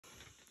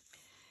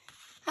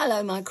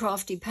Hello my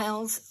crafty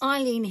pals,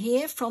 Eileen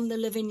here from the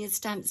Lavinia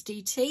Stamps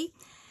DT,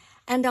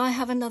 and I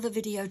have another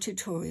video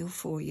tutorial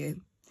for you.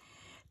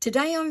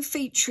 Today I'm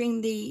featuring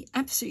the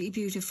absolutely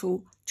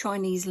beautiful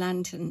Chinese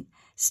lantern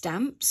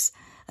stamps,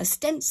 a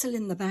stencil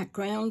in the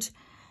background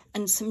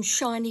and some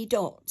shiny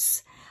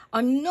dots.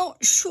 I'm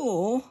not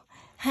sure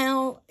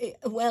how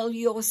well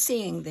you're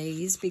seeing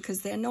these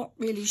because they're not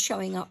really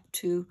showing up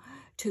too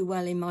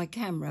well in my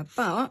camera,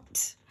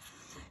 but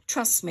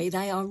trust me,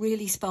 they are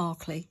really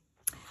sparkly.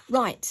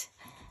 Right,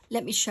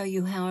 let me show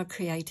you how I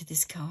created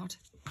this card.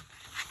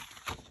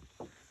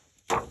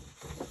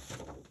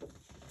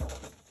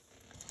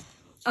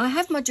 I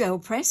have my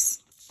GelPress,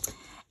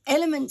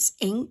 Elements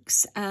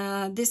inks,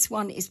 this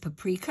one is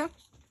Paprika,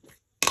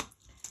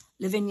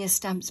 Lavinia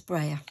stamp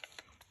sprayer.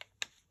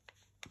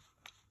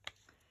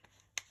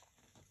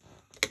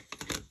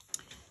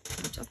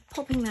 I'm just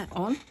popping that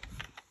on.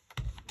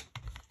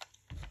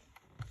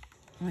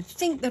 I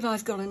think that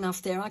I've got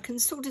enough there. I can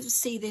sort of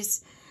see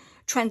this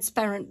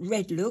transparent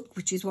red look,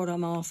 which is what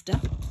I'm after.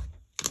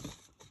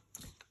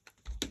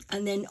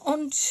 And then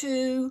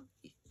onto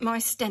my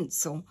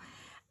stencil.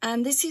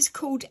 And this is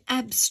called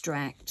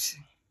Abstract.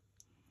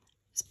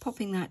 Just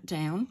popping that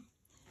down.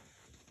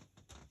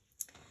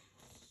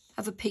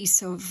 Have a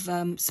piece of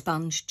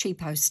sponge,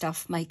 cheapo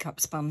stuff, makeup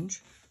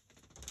sponge.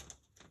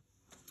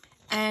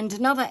 And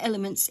another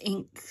Elements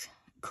ink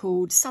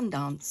called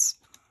Sundance.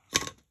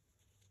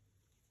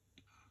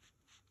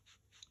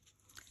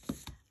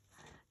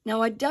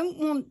 Now, I don't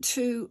want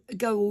to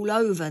go all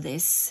over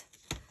this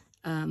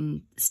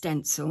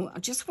stencil. I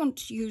just want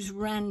to use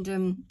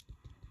random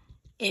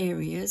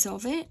areas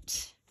of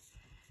it.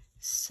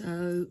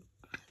 So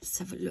let's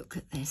have a look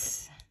at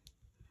this.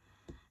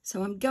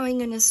 So I'm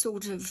going in a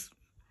sort of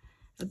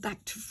a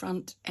back to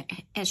front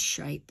S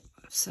shape.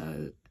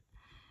 So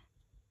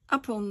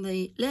up on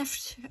the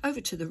left,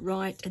 over to the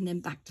right, and then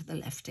back to the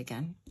left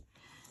again.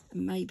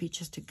 And maybe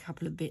just a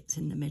couple of bits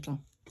in the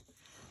middle.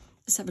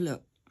 Let's have a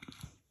look.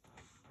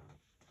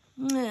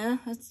 Yeah,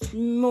 that's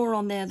more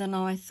on there than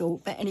I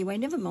thought. But anyway,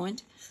 never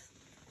mind.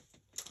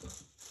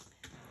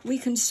 We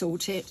can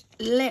sort it.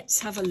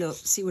 Let's have a look,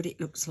 see what it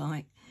looks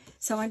like.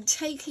 So I'm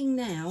taking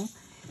now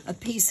a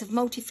piece of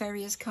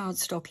multifarious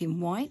cardstock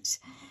in white.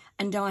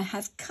 And I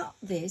have cut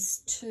this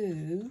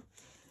to...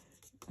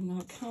 And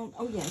I can't...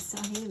 Oh, yes,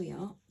 so here we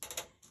are.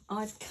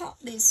 I've cut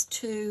this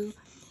to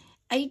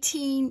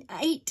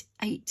 8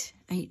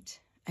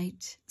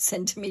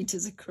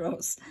 centimetres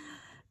across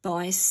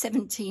by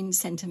 17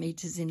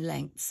 centimetres in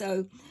length.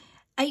 So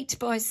 8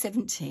 by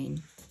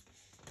 17.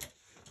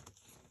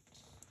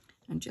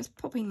 I'm just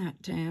popping that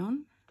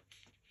down.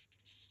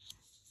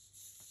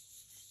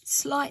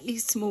 Slightly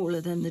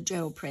smaller than the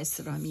GelPress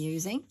that I'm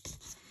using.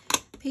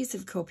 Piece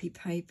of copy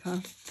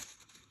paper.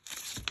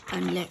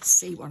 And let's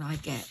see what I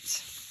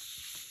get.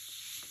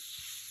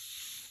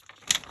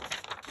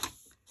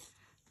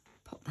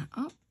 Pop that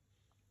up.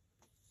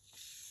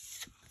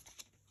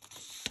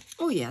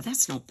 Oh yeah,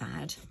 that's not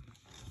bad.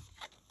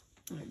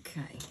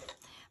 Okay,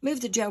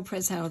 move the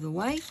GelPress out of the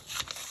way.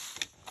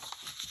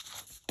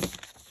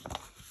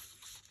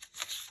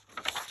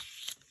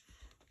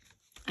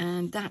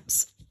 And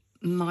that's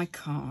my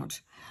card.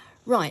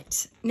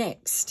 Right,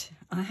 next,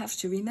 I have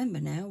to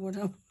remember now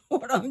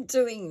what I'm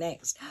doing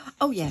next.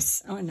 Oh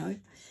yes, I know.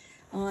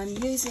 I'm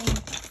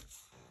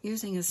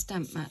using a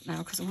stamp mat now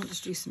because I want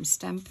to do some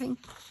stamping.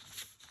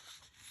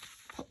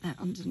 Pop that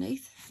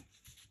underneath.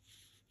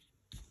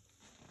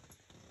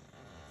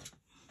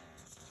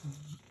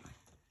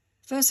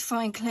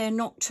 Versifying Clair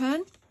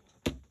Nocturne,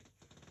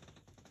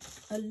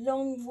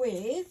 along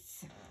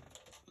with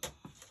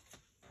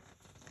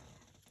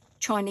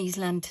Chinese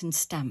lantern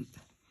stamp.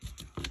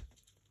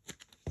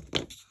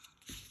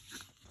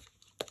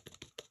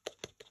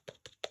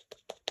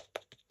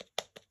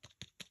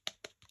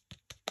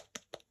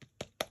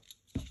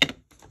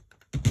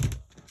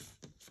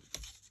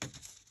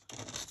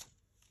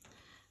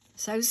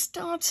 So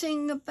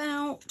starting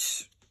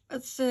about a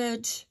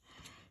third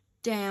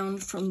down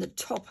from the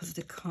top of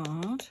the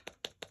card,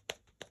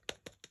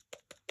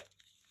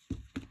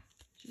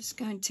 just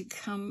going to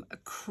come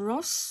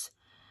across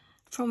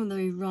from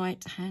the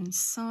right hand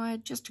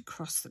side, just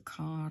across the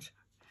card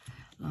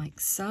like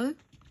so.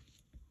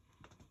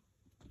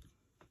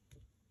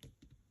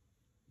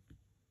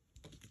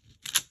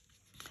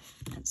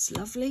 That's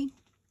lovely.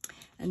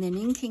 And then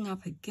inking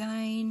up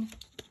again.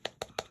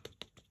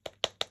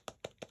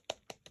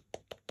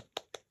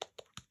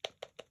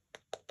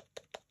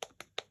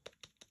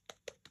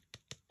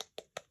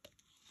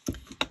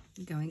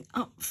 Going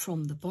up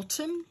from the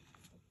bottom.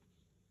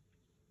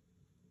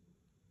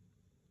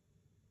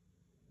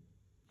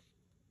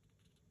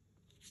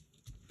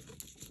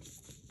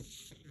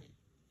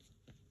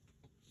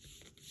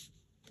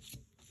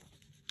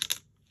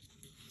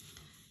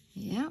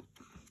 Yeah.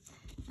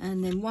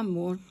 And then one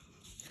more to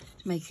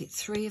make it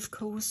 3, of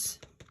course.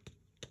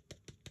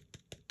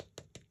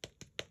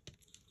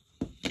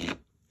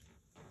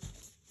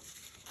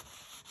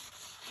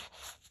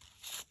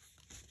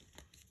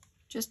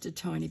 just a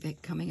tiny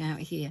bit coming out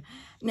here.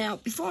 Now,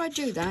 before I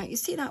do that, you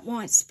see that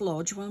white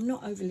splodge? Well, I'm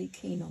not overly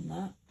keen on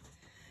that.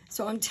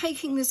 So I'm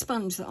taking the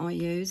sponge that I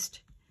used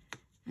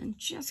and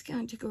just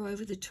going to go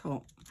over the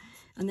top.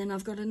 And then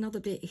I've got another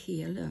bit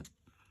here, look.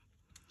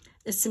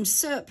 There's some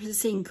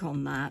surplus ink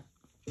on that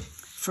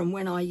from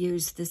when I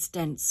used the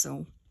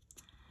stencil.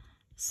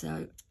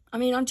 So, I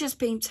mean, I'm just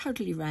being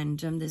totally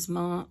random. There's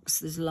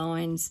marks, there's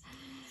lines.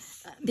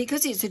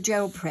 Because it's a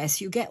gel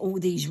press, you get all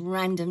these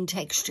random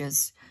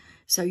textures.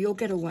 So you'll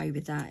get away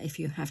with that if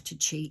you have to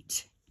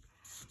cheat.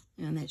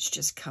 And let's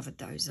just cover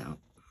those up.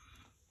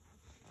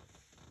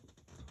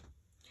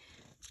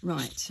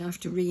 Right, so I have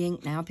to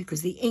re-ink now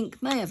because the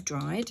ink may have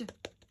dried.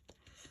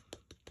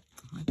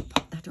 I'll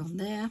pop that on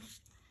there.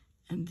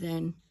 And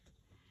then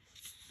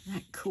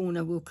that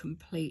corner will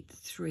complete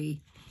 3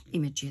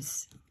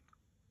 images.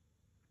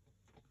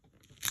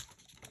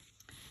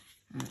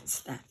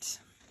 That's that.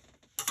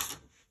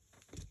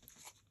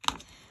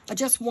 I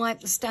just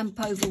wipe the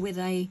stamp over with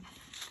a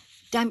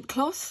damp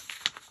cloth.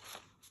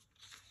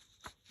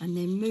 And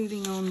then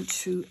moving on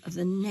to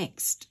the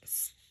next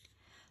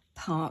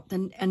part.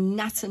 And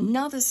that's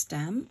another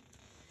stamp.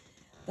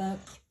 But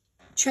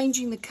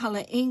changing the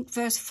colour, ink,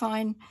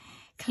 Versafine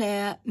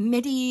Claire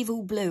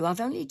Medieval Blue. I've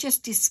only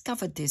just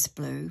discovered this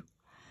blue.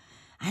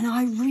 And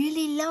I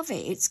really love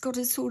it. It's got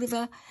a sort of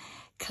a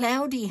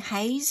cloudy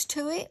haze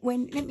to it.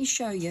 Let me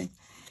show you.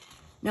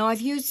 Now,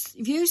 I've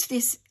used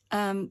this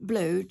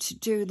blue to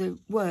do the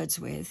words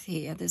with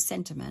here, the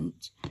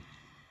sentiment,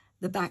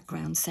 the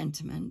background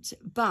sentiment.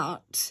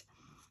 But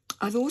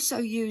I've also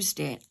used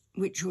it,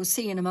 which you'll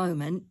see in a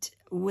moment,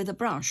 with a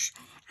brush.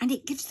 And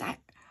it gives that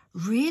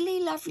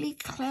really lovely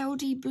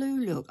cloudy blue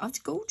look. Oh, it's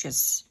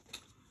gorgeous.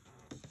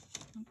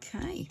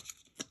 Okay.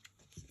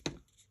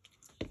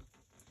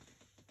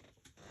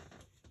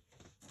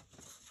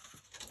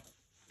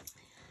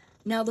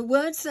 Now, the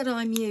words that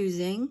I'm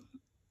using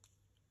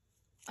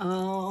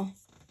are,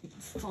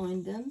 let's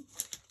find them.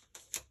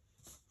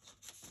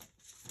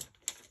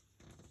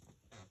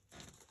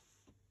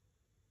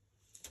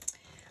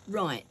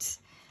 Right.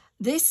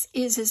 This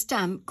is a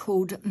stamp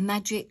called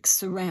Magic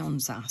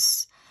Surrounds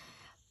Us.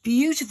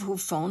 Beautiful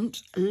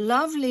font,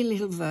 lovely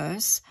little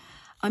verse.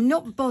 I'm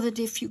not bothered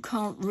if you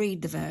can't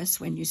read the verse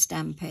when you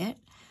stamp it.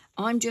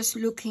 I'm just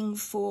looking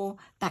for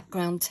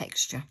background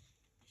texture.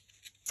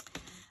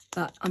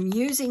 But I'm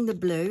using the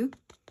blue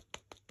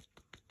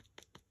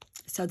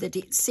so that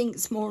it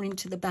sinks more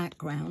into the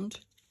background.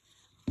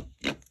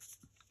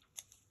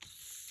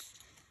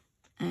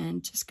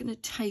 And just going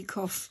to take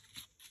off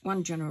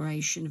one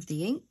generation of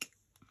the ink.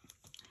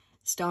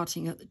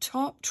 Starting at the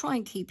top, try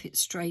and keep it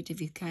straight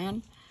if you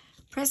can.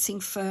 Pressing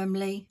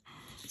firmly.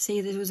 See,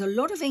 there was a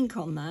lot of ink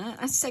on there.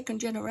 That's 2nd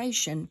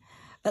generation,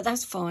 but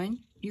that's fine.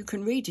 You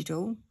can read it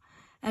all.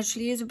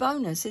 Actually, is a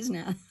bonus, isn't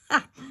it?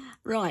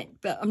 Right,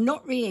 but I'm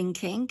not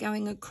re-inking,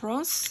 going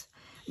across,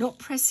 not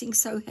pressing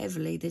so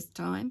heavily this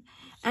time.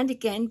 And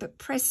again, but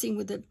pressing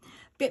with a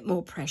bit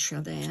more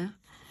pressure there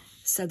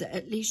so that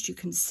at least you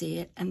can see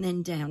it, and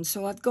then down.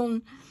 So I've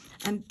gone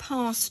and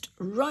passed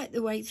right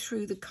the way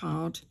through the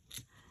card,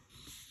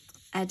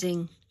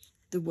 adding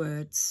the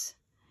words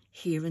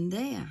here and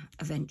there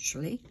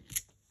eventually.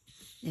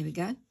 There we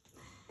go.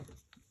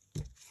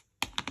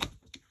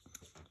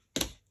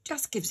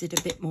 Just gives it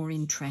a bit more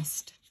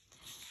interest.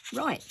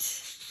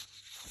 Right.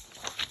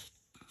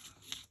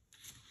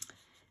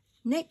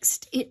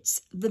 Next,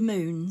 it's the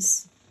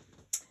moons.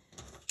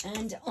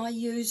 And I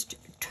used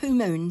 2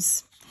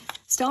 moons.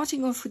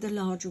 Starting off with the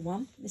larger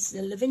one. This is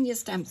a Lavinia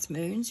Stamps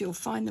Moons. You'll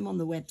find them on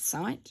the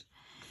website.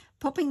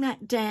 Popping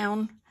that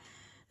down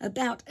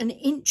about 1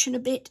 inch and a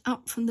bit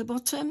up from the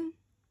bottom.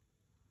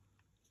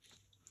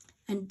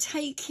 And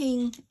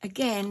taking,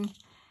 again,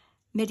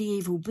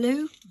 Medieval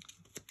Blue.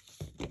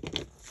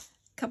 A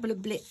couple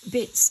of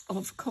bits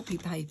of copy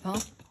paper.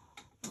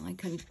 I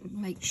can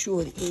make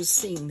sure that you're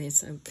seeing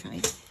this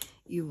okay.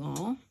 You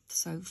are.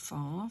 So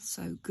far,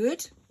 so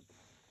good.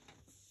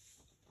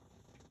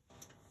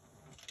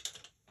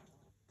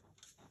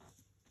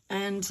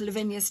 And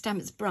Lavinia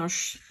Stamps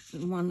brush,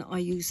 the one I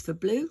use for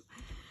blue,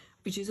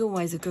 which is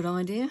always a good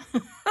idea.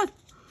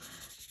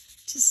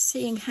 Just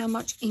seeing how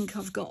much ink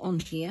I've got on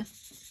here.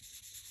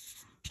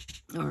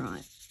 All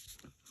right.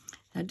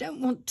 I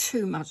don't want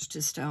too much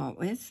to start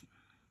with.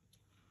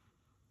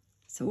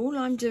 So all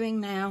I'm doing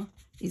now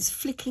is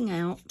flicking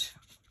out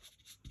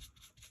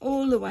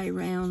all the way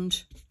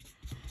around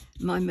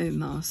my moon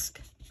mask.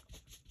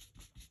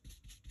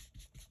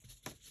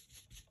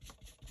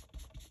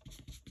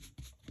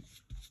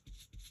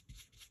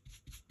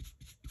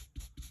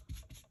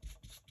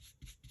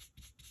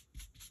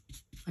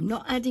 I'm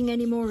not adding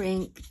any more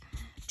ink,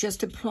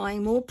 just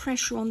applying more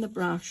pressure on the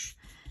brush,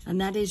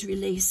 and that is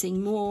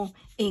releasing more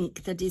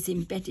ink that is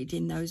embedded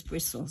in those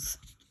bristles.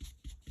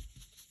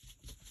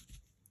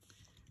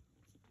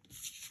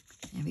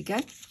 There we go.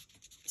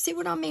 See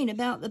what I mean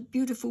about the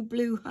beautiful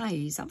blue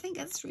haze? I think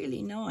that's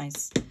really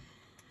nice.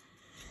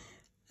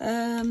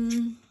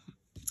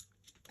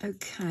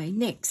 Okay,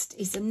 next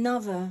is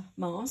another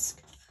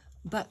mask,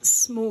 but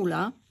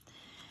smaller.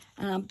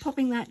 And I'm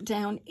popping that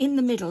down in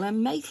the middle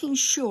and making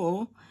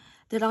sure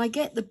that I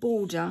get the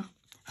border,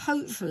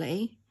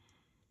 hopefully,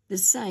 the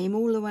same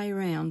all the way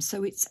around,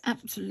 so it's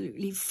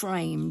absolutely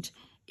framed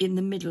in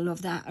the middle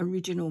of that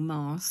original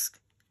mask,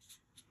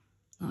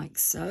 like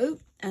so.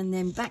 And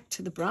then back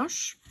to the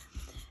brush,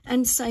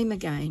 and same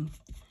again,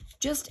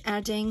 just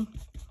adding.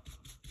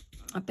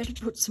 I better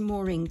put some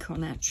more ink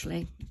on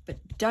actually, but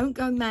don't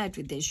go mad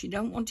with this. You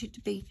don't want it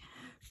to be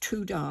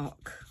too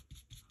dark.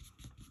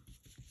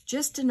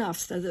 Just enough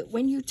so that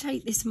when you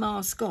take this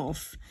mask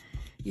off,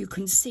 you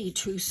can see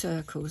two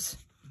circles.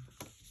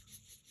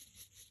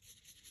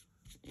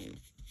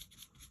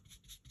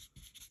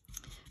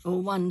 Or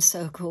one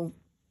circle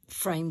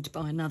framed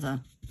by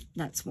another.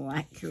 That's more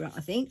accurate,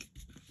 I think.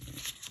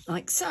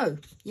 Like so,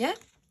 yeah?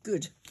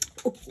 Good.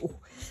 Oh,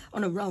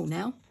 on a roll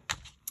now.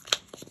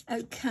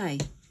 Okay.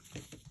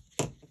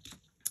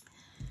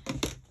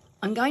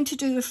 I'm going to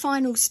do a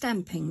final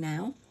stamping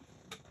now.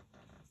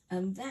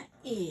 And that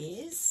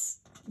is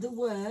the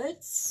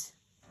words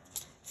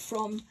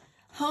from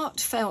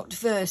Heartfelt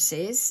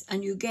Verses.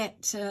 And you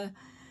get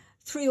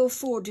 3 or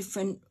 4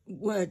 different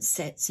word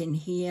sets in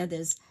here.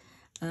 There's,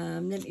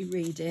 let me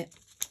read it.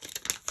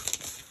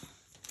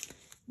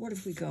 What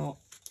have we got?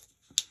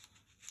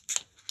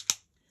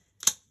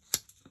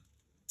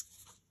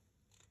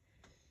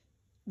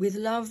 With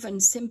love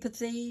and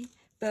sympathy,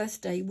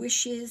 birthday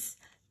wishes,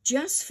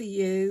 just for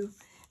you.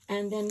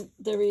 And then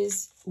there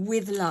is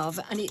with love,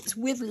 and it's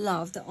with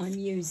love that I'm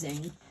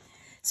using.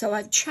 So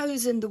I've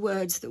chosen the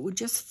words that will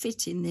just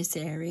fit in this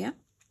area.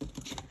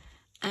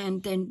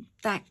 And then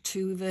back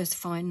to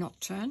Versify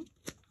Nocturne.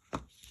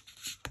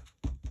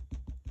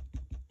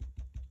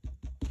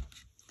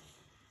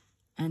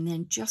 And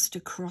then just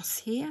across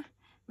here,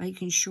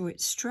 making sure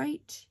it's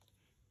straight,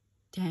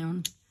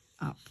 down,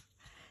 up.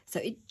 So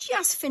it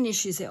just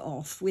finishes it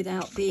off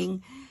without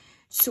being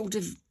sort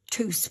of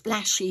too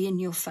splashy in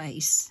your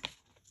face.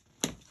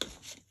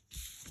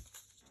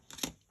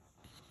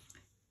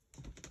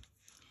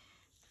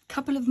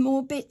 Couple of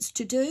more bits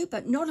to do,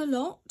 but not a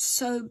lot.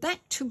 So back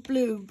to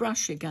blue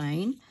brush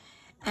again,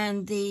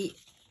 and the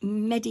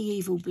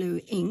medieval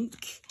blue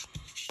ink.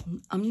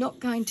 I'm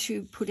not going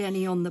to put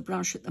any on the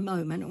brush at the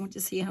moment. I want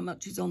to see how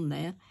much is on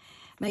there,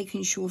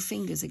 making sure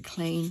fingers are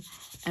clean.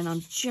 And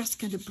I'm just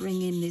going to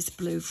bring in this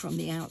blue from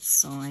the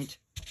outside.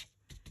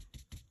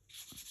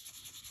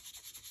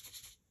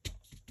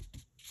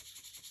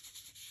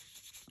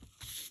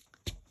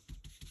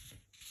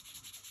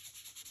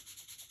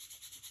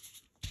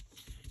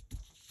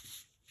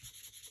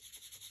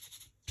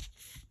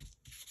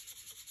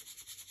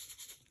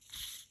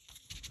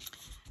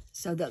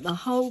 So that the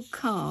whole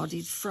card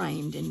is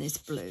framed in this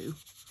blue.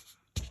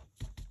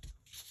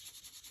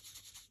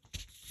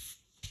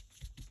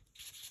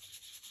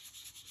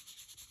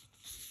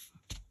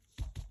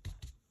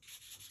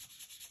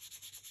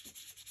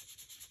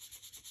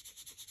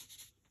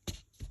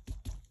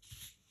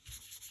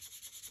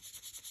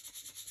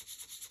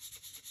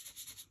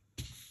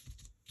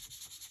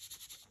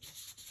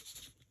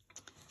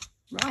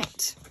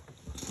 Right.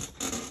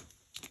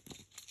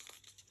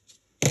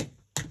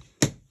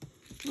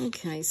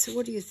 Okay, so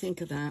what do you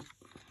think of that?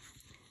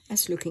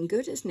 That's looking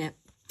good, isn't it?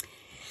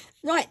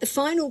 Right, the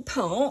final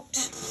part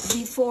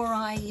before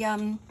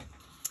I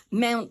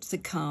mount the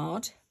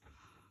card,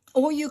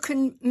 or you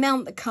can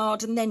mount the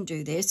card and then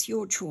do this,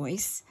 your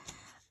choice,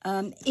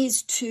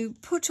 is to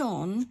put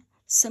on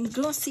some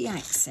glossy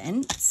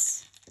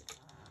accents.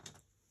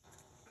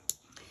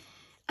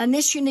 And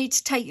this you need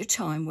to take your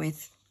time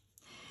with.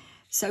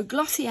 So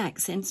glossy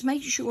accents,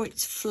 make sure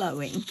it's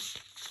flowing.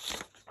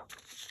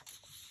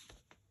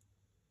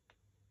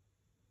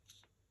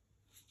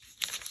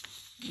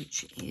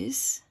 Which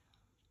is,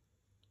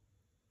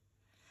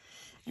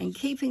 and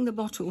keeping the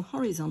bottle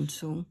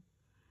horizontal,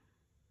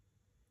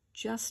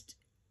 just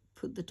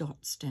put the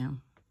dots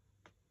down.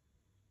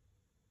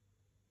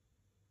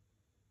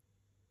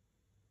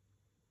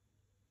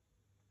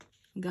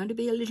 I'm going to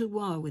be a little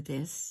while with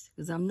this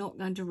because I'm not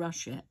going to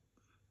rush it.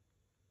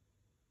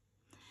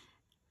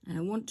 And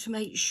I want to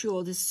make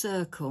sure the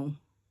circle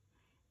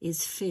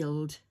is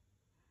filled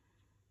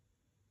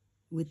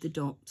with the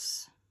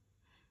dots.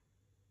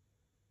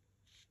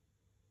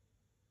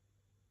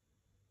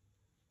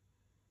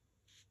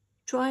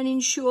 Try and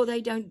ensure they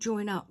don't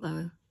join up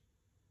though.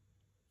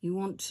 You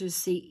want to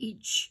see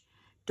each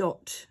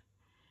dot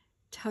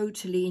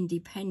totally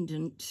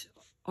independent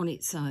on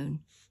its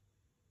own.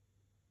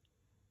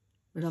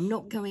 But I'm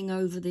not going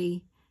over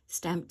the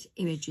stamped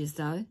images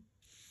though.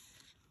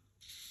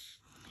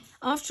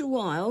 After a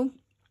while,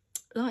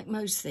 like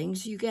most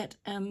things, you get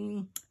a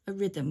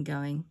rhythm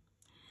going.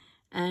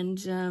 And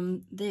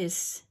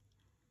this,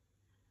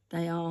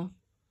 they are,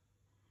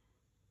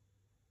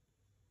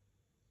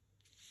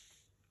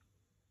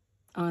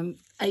 I'm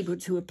able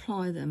to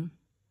apply them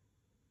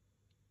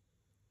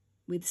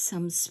with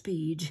some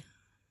speed.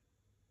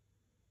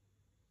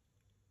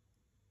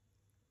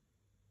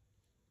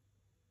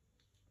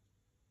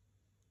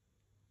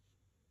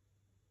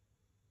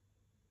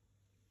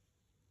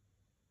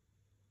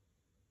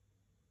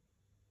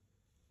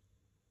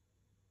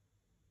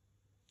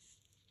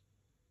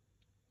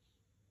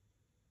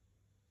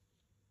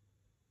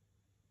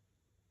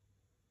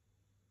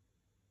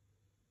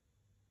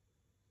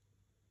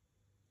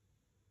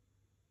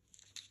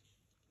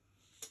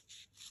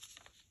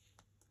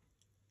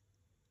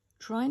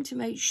 trying to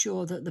make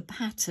sure that the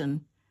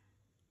pattern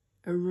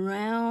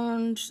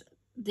around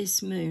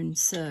this moon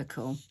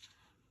circle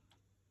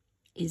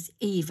is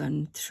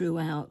even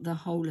throughout the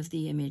whole of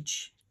the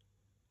image.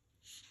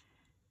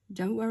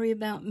 Don't worry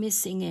about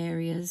missing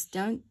areas.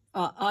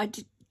 I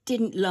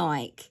didn't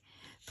like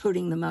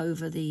putting them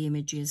over the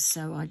images,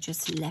 so I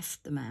just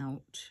left them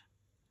out.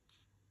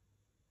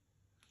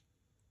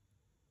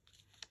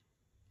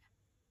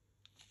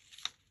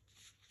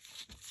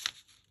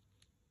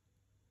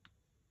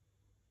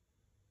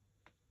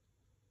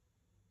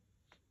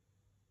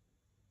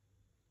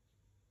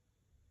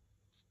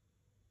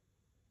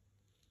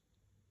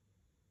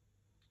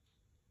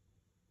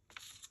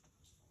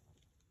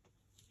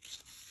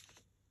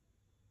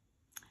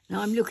 Now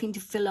I'm looking to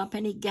fill up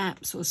any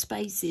gaps or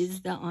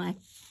spaces that I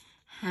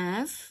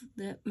have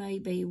that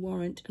maybe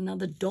warrant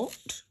another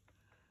dot.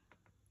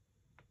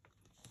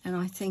 And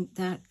I think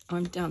that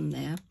I'm done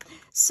there.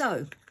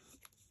 So,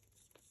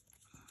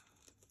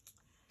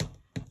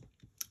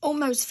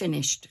 almost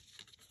finished.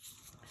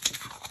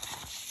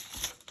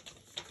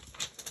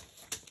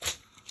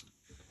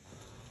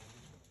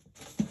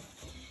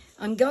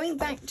 I'm going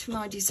back to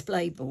my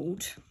display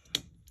board.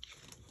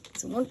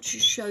 So I want to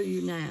show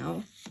you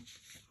now.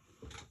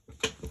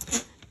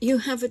 You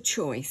have a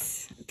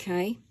choice,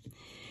 okay?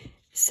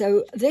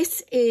 So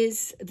this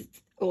is,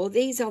 or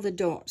these are the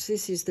dots.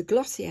 This is the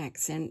glossy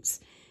accents,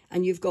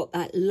 and you've got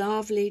that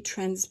lovely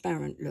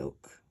transparent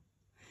look.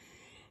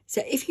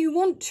 So if you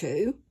want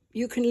to,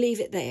 you can leave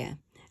it there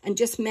and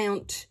just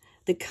mount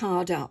the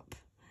card up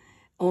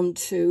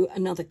onto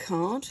another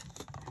card,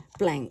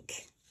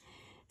 blank.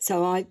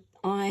 So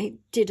I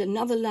did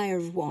another layer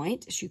of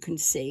white, as you can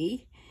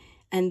see,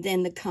 and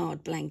then the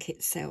card blank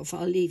itself.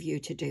 I'll leave you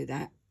to do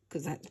that,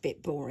 because that's a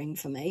bit boring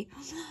for me.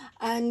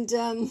 And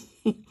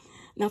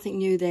nothing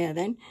new there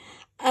then.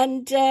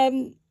 And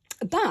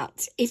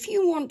but if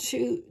you want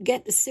to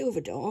get the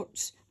silver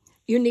dots,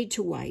 you need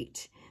to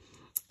wait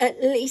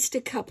at least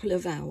a couple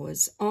of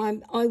hours.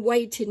 I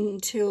waited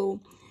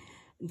until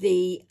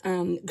the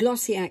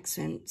glossy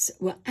accents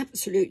were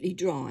absolutely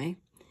dry,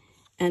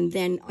 and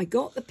then I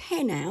got the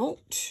pen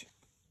out,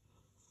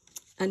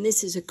 and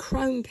this is a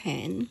chrome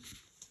pen.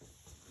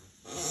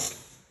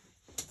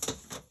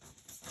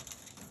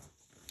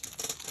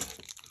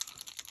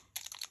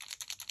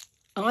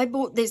 I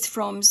bought this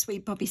from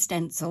Sweet Poppy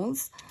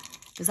Stencils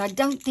because I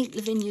don't think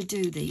Lavinia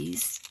do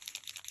these,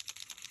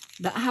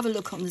 but have a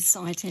look on the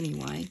site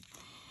anyway.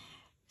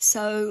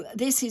 So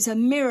this is a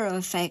mirror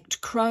effect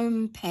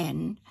chrome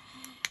pen,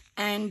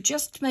 and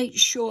just make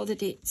sure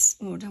that it's,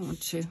 oh, I don't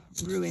want to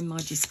ruin my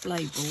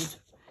display board.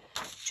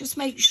 Just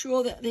make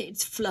sure that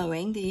it's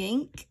flowing, the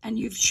ink, and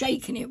you've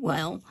shaken it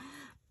well.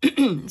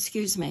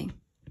 Excuse me.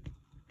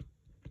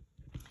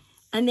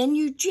 And then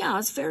you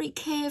just very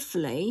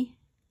carefully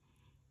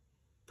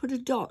put a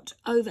dot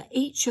over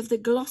each of the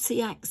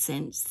glossy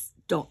accents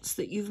dots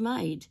that you've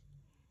made.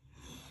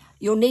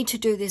 You'll need to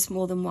do this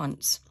more than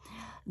once.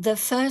 The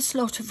first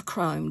lot of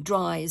chrome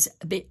dries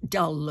a bit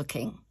dull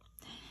looking,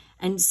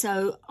 and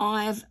so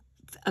I've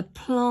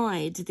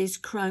applied this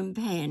chrome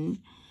pen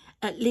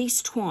at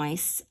least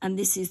twice, and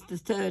this is the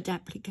third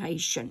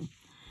application.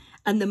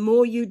 And the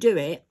more you do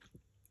it,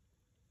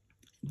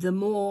 the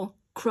more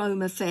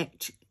chrome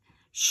effect,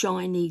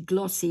 shiny,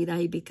 glossy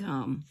they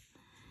become.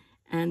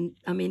 And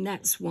I mean,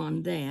 that's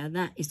one there.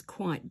 That is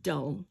quite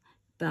dull,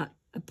 but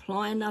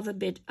apply another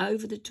bit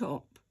over the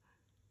top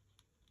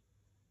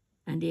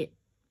and it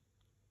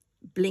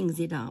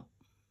blings it up.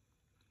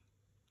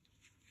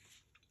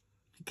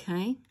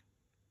 Okay.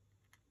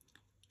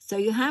 So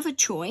you have a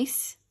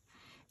choice.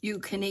 You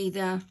can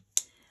either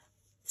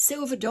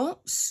silver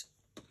dots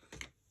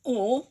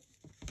or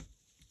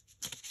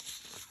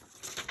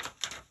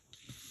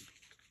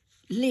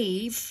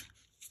leave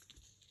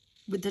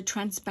with the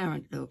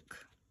transparent look.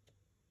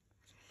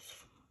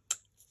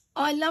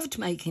 I loved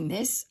making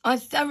this. I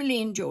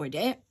thoroughly enjoyed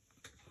it,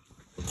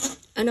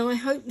 and I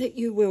hope that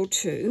you will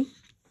too.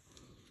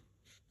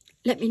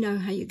 Let me know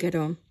how you get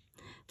on.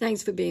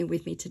 Thanks for being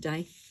with me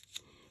today.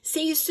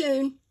 See you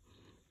soon.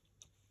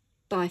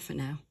 Bye for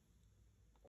now.